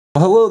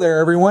Well, hello there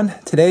everyone.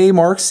 Today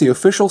marks the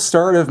official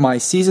start of my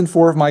season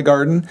 4 of my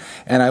garden,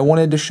 and I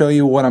wanted to show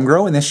you what I'm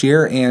growing this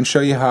year and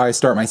show you how I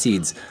start my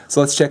seeds.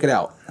 So let's check it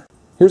out.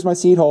 Here's my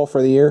seed haul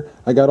for the year.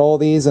 I got all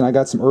these and I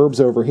got some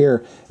herbs over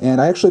here. And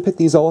I actually picked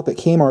these all up at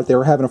Kmart. They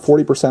were having a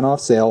 40%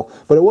 off sale,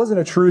 but it wasn't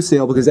a true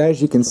sale because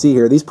as you can see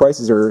here, these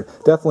prices are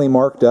definitely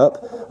marked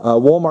up.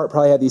 Walmart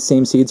probably had these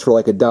same seeds for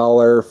like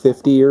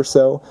 $1.50 or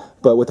so,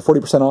 but with the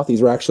 40% off,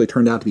 these were actually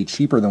turned out to be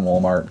cheaper than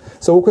Walmart.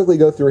 So we'll quickly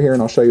go through here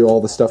and I'll show you all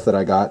the stuff that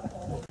I got.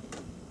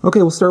 Okay,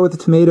 we'll start with the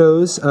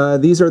tomatoes.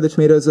 These are the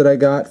tomatoes that I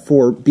got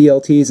for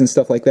BLTs and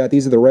stuff like that.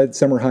 These are the red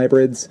summer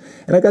hybrids.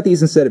 And I got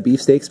these instead of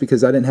beefsteaks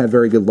because I didn't have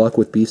very good luck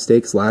with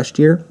beefsteaks last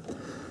year.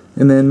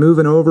 And then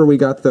moving over, we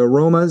got the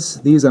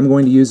aromas. These I'm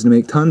going to use to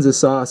make tons of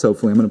sauce,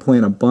 hopefully. I'm going to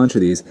plant a bunch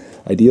of these.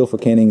 Ideal for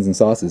cannings and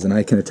sauces, and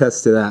I can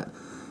attest to that.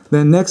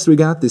 Then next we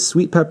got the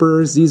sweet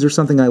peppers. These are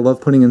something I love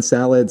putting in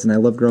salads, and I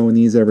love growing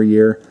these every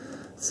year.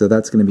 So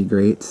that's going to be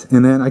great.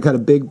 And then I got a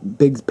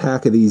big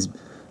pack of these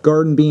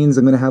garden beans.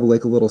 I'm going to have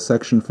like a little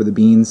section for the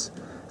beans,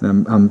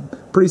 and I'm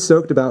pretty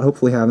stoked about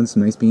hopefully having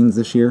some nice beans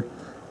this year.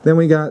 Then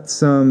we got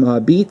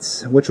some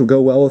beets, which will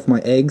go well with my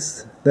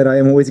eggs that I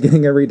am always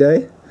getting every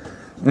day.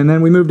 And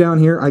then we move down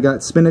here, I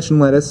got spinach and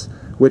lettuce,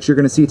 which you're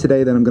going to see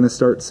today that I'm going to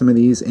start some of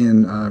these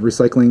in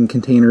recycling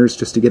containers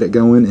just to get it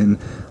going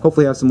and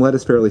hopefully have some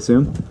lettuce fairly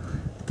soon.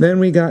 Then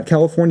we got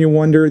California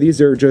Wonder.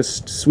 These are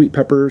just sweet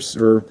peppers,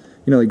 or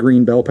like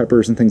green bell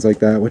peppers and things like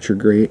that, which are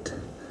great.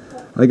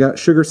 I got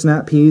sugar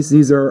snap peas.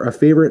 These are a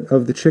favorite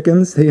of the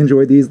chickens. They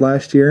enjoyed these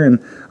last year,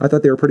 and I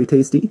thought they were pretty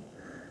tasty.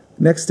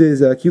 Next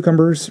is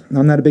cucumbers.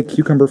 I'm not a big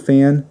cucumber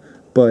fan,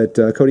 but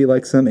Cody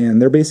likes them,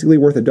 and they're basically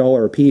worth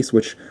 $1 a piece,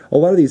 which a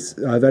lot of these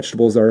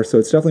vegetables are, so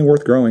it's definitely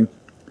worth growing.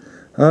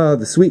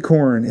 The sweet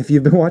corn. If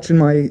you've been watching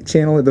my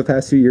channel the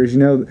past few years, you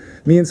know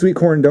me and sweet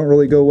corn don't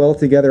really go well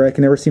together. I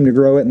can never seem to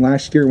grow it, and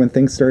last year when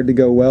things started to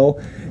go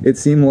well, it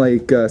seemed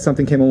like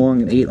something came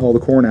along and ate all the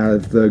corn out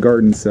of the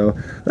garden, so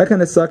that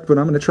kind of sucked, but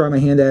I'm going to try my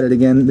hand at it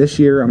again this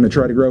year. I'm going to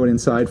try to grow it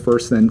inside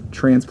first, then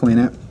transplant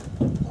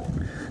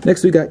it.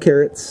 Next we got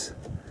carrots,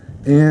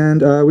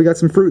 and we got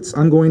some fruits.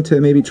 I'm going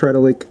to maybe try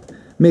to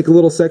make a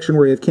little section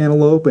where you have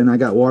cantaloupe, and I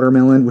got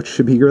watermelon, which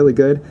should be really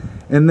good.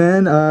 And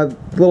then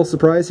little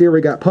surprise here,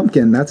 we got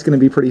pumpkin. That's going to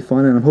be pretty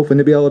fun, and I'm hoping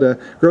to be able to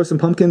grow some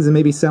pumpkins and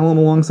maybe sell them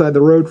alongside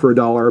the road for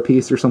 $1 a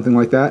piece or something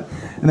like that.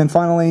 And then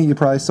finally, you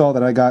probably saw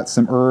that I got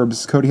some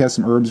herbs. Cody has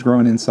some herbs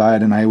growing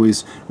inside, and I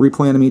always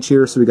replant them each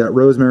year. So we got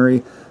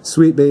rosemary,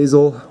 sweet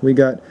basil, we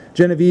got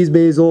Genovese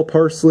basil,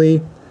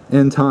 parsley,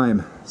 and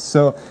thyme.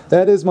 So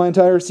that is my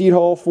entire seed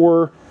haul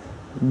for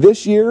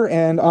this year,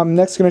 and I'm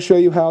next going to show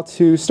you how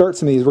to start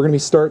some of these. We're going to be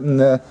starting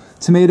the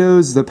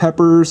tomatoes, the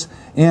peppers,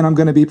 and I'm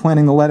going to be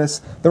planting the lettuce.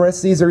 The rest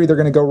of these are either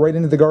going to go right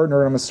into the garden,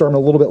 or I'm going to start them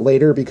a little bit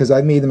later because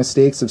I made the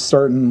mistakes of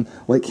starting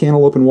like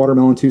cantaloupe and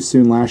watermelon too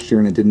soon last year,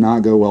 and it did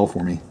not go well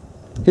for me.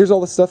 Here's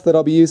all the stuff that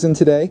I'll be using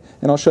today,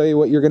 and I'll show you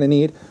what you're going to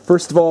need.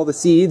 First of all, the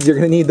seeds. You're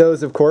going to need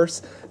those, of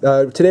course.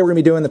 Today we're going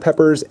to be doing the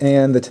peppers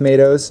and the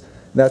tomatoes.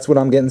 That's what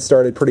I'm getting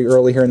started pretty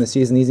early here in the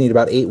season. These need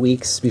about 8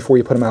 weeks before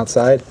you put them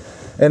outside.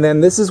 And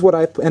then this is what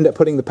I end up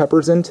putting the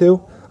peppers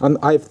into.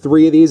 I have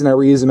 3 of these and I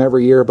reuse them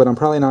every year, but I'm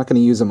probably not going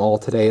to use them all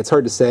today. It's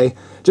hard to say.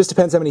 Just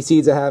depends how many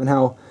seeds I have and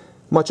how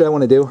much I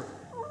want to do.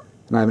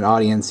 And I have an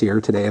audience here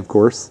today, of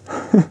course.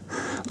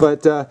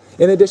 But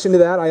in addition to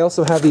that, I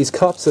also have these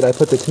cups that I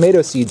put the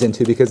tomato seeds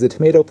into because the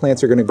tomato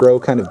plants are going to grow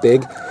kind of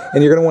big,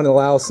 and you're going to want to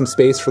allow some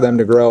space for them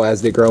to grow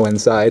as they grow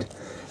inside.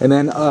 And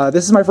then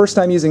this is my first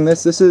time using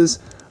this. This is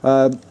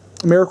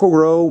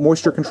Miracle-Gro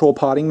Moisture Control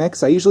Potting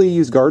Mix. I usually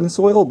use garden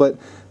soil, but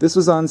this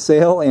was on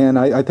sale and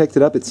I picked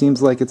it up. It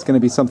seems like it's going to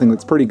be something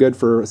that's pretty good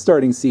for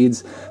starting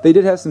seeds. They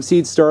did have some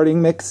seed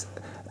starting mix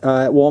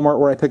at Walmart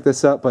where I picked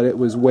this up, but it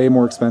was way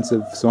more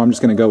expensive, so I'm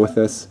just going to go with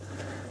this.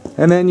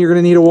 And then you're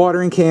going to need a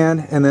watering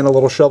can and then a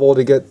little shovel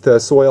to get the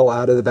soil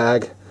out of the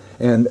bag.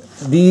 And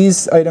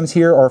these items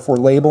here are for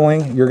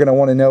labeling. You're going to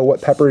want to know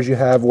what peppers you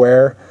have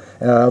where.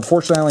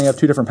 Fortunately, I only have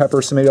 2 different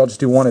peppers, so maybe I'll just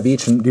do one of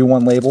each and do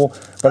one label.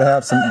 But I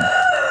have some...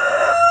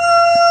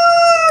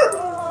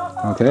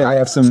 Okay, I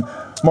have some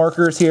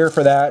markers here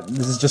for that.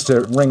 This is just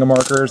a ring of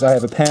markers. I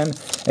have a pen,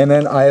 and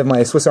then I have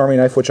my Swiss Army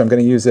knife, which I'm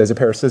going to use as a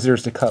pair of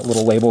scissors to cut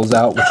little labels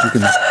out,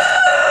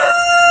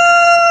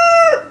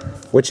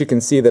 which you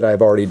can see that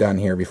I've already done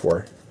here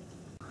before.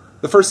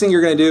 The first thing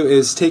you're going to do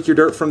is take your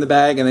dirt from the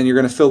bag, and then you're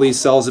going to fill these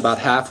cells about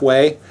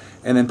halfway,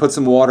 and then put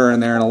some water in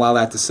there and allow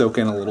that to soak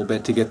in a little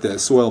bit to get the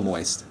soil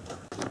moist.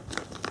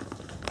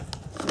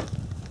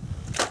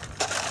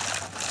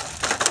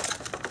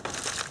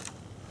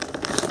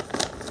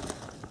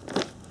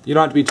 You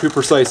don't have to be too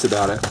precise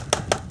about it.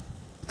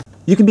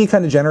 You can be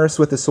kind of generous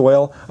with the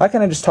soil. I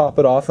kind of just top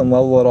it off and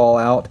level it all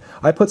out.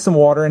 I put some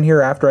water in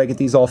here after I get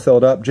these all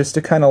filled up just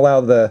to kind of allow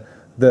the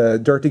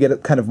dirt to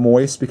get kind of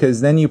moist, because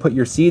then you put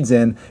your seeds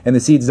in and the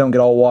seeds don't get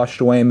all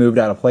washed away and moved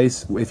out of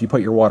place if you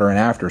put your water in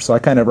after. So I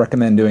kind of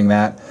recommend doing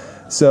that.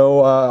 So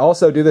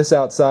also do this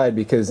outside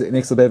because it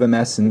makes a bit of a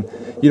mess and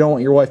you don't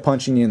want your wife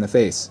punching you in the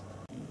face.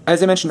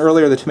 As I mentioned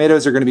earlier, the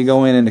tomatoes are going to be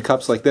going into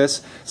cups like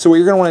this. So what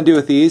you're going to want to do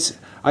with these,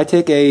 I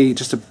take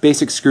just a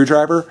basic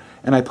screwdriver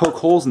and I poke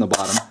holes in the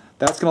bottom.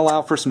 That's going to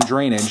allow for some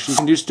drainage. You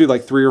can just do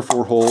like 3 or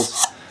 4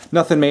 holes.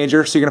 Nothing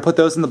major, so you're going to put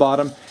those in the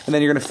bottom, and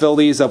then you're going to fill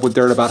these up with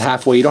dirt about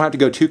halfway. You don't have to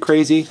go too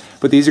crazy,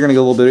 but these are going to get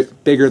a little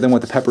bit bigger than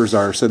what the peppers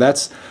are. So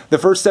that's the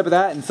first step of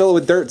that, and fill it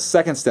with dirt.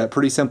 Second step,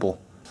 pretty simple.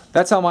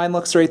 That's how mine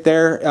looks right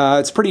there.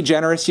 It's pretty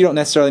generous. You don't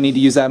necessarily need to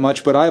use that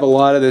much, but I have a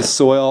lot of this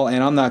soil,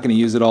 and I'm not going to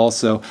use it all.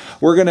 So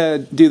we're going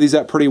to do these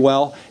up pretty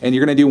well, and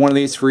you're going to do one of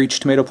these for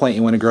each tomato plant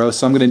you want to grow.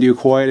 So I'm going to do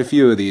quite a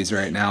few of these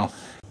right now.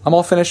 I'm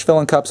all finished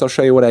filling cups. I'll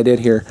show you what I did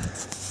here.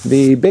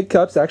 The big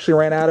cups actually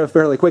ran out of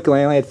fairly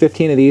quickly. I only had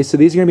 15 of these, so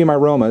these are going to be my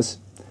Romas.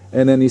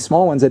 And then these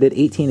small ones, I did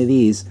 18 of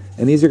these,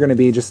 and these are going to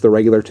be just the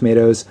regular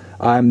tomatoes.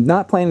 I'm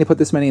not planning to put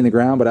this many in the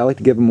ground, but I like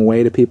to give them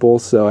away to people,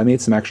 so I made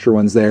some extra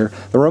ones there.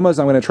 The Romas,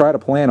 I'm going to try to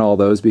plant all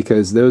those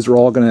because those are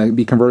all going to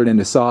be converted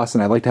into sauce,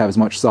 and I'd like to have as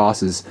much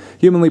sauce as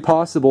humanly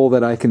possible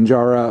that I can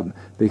jar up,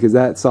 because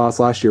that sauce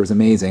last year was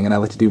amazing, and I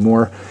like to do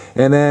more.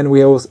 And then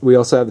we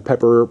also have the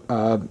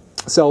pepper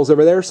cells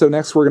over there, so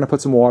next we're going to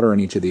put some water in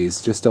each of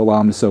these, just to allow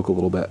them to soak a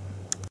little bit.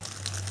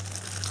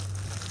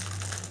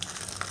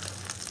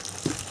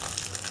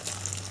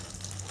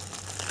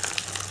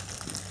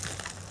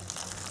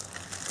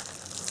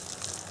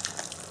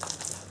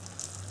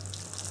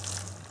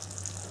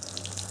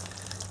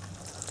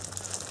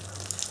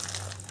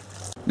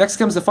 Next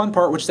comes the fun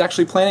part, which is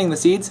actually planting the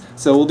seeds,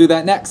 so we'll do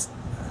that next.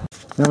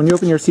 Now when you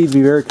open your seeds,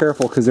 be very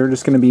careful because they're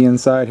just going to be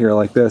inside here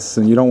like this,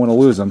 and you don't want to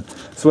lose them.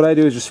 So what I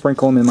do is just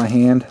sprinkle them in my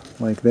hand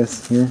like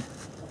this here.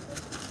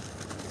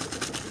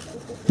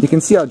 You can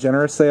see how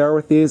generous they are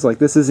with these. Like,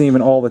 this isn't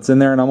even all that's in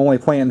there, and I'm only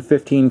planting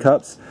 15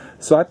 cups.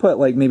 So I put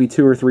like maybe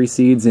 2 or 3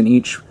 seeds in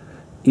each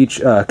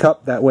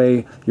cup. That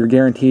way you're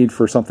guaranteed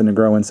for something to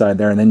grow inside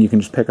there, and then you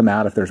can just pick them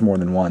out if there's more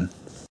than one.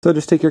 So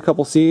just take your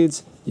couple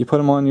seeds, you put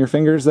them on your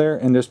fingers there,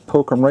 and just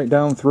poke them right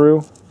down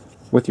through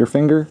with your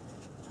finger.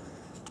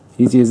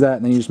 Easy as that,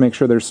 and then you just make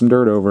sure there's some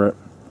dirt over it.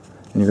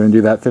 And you're going to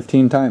do that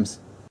 15 times.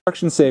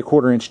 Instructions say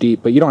 1/4 inch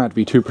deep, but you don't have to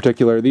be too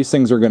particular. These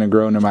things are going to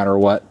grow no matter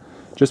what.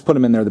 Just put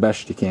them in there the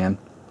best you can.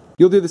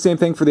 You'll do the same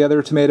thing for the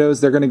other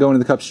tomatoes. They're going to go into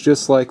the cups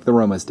just like the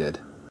Romas did.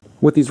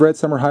 With these Red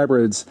Summer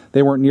hybrids,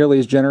 they weren't nearly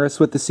as generous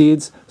with the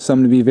seeds, so I'm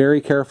going to be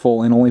very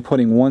careful in only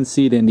putting 1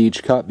 seed into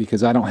each cup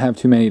because I don't have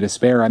too many to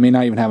spare. I may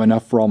not even have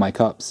enough for all my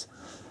cups.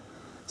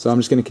 So I'm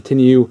just going to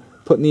continue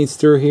putting these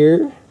through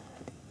here,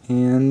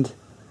 and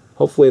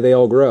hopefully they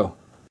all grow.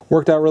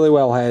 Worked out really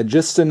well. I had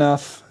just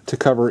enough to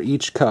cover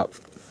each cup,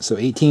 so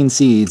 18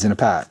 seeds in a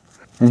pack.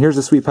 And here's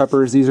the sweet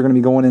peppers. These are going to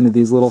be going into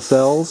these little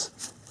cells,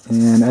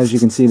 and as you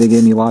can see, they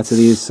gave me lots of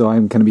these, so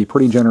I'm going to be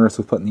pretty generous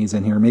with putting these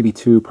in here, maybe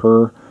 2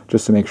 per,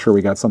 just to make sure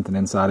we got something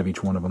inside of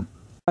each one of them.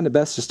 I find it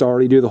best just to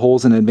already do the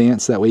holes in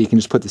advance, that way you can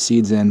just put the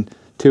seeds in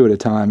 2 at a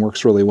time.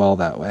 Works really well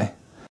that way.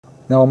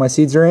 Now all my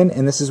seeds are in,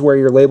 and this is where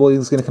your labeling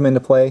is going to come into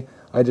play.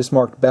 I just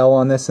marked bell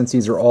on this since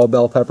these are all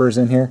bell peppers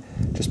in here.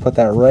 Just put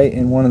that right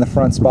in one of the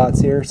front spots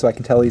here so I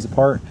can tell these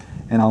apart,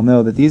 and I'll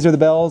know that these are the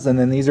bells and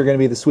then these are going to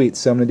be the sweets.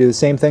 So I'm going to do the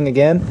same thing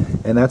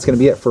again, and that's going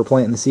to be it for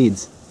planting the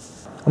seeds.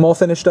 I'm all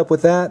finished up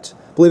with that.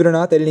 Believe it or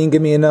not, they didn't even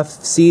give me enough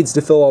seeds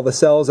to fill all the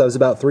cells. I was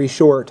about 3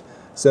 short.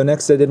 So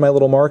next I did my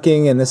little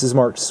marking, and this is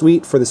marked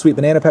sweet for the sweet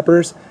banana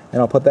peppers,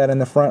 and I'll put that in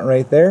the front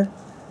right there.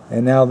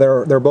 And now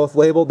they're both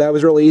labeled. That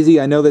was really easy.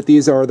 I know that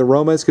these are the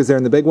Romas because they're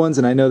in the big ones,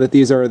 and I know that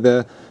these are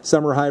the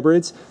summer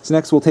hybrids. So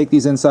next we'll take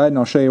these inside, and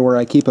I'll show you where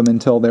I keep them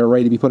until they're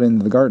ready to be put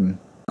into the garden.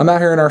 I'm out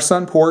here in our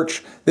sun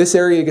porch. This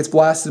area gets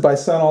blasted by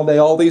sun all day.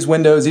 All these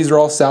windows, these are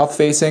all south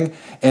facing,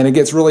 and it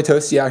gets really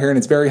toasty out here, and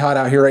it's very hot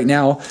out here right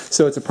now.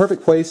 So it's a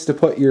perfect place to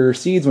put your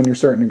seeds when you're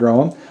starting to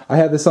grow them. I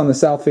have this on the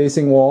south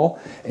facing wall,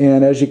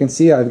 and as you can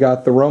see, I've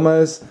got the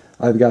Romas,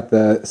 I've got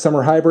the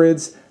summer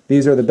hybrids,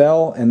 these are the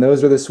bell, and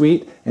those are the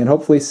sweet, and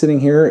hopefully sitting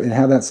here and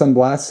have that sun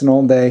blasting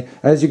all day.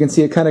 As you can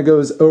see, it kind of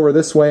goes over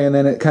this way, and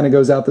then it kind of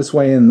goes out this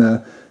way in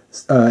the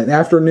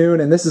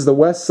afternoon, and this is the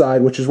west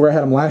side, which is where I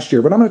had them last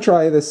year. But I'm going to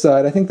try this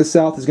side. I think the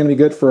south is going to be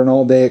good for an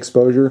all-day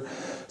exposure,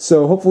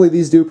 so hopefully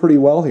these do pretty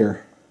well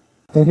here.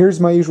 And here's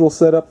my usual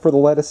setup for the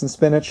lettuce and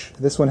spinach.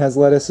 This one has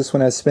lettuce, this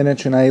one has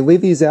spinach, and I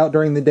leave these out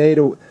during the day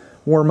to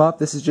warm up.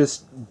 This is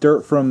just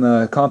dirt from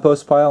the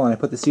compost pile, and I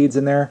put the seeds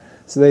in there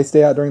so they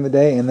stay out during the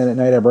day, and then at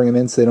night I bring them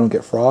in so they don't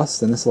get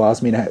frost, and this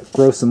allows me to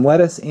grow some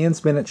lettuce and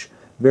spinach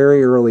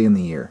very early in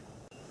the year.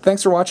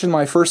 Thanks for watching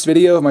my first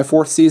video of my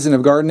 4th season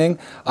of gardening.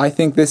 I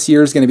think this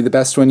year is going to be the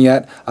best one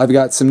yet. I've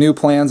got some new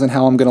plans on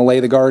how I'm going to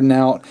lay the garden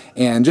out,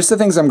 and just the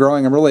things I'm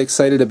growing, I'm really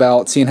excited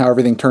about seeing how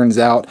everything turns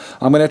out.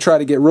 I'm going to try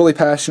to get really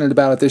passionate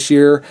about it this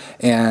year,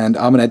 and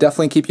I'm going to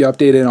definitely keep you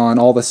updated on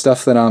all the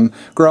stuff that I'm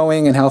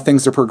growing and how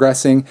things are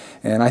progressing,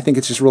 and I think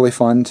it's just really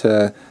fun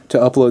to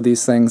upload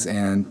these things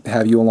and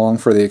have you along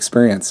for the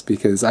experience,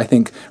 because I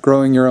think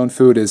growing your own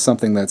food is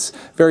something that's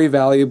very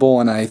valuable,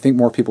 and I think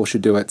more people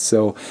should do it.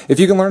 So if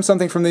you can learn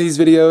something from these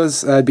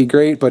videos, that'd be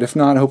great, but if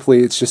not,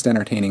 hopefully it's just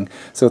entertaining.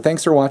 So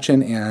thanks for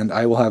watching, and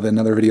I will have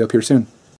another video up here soon.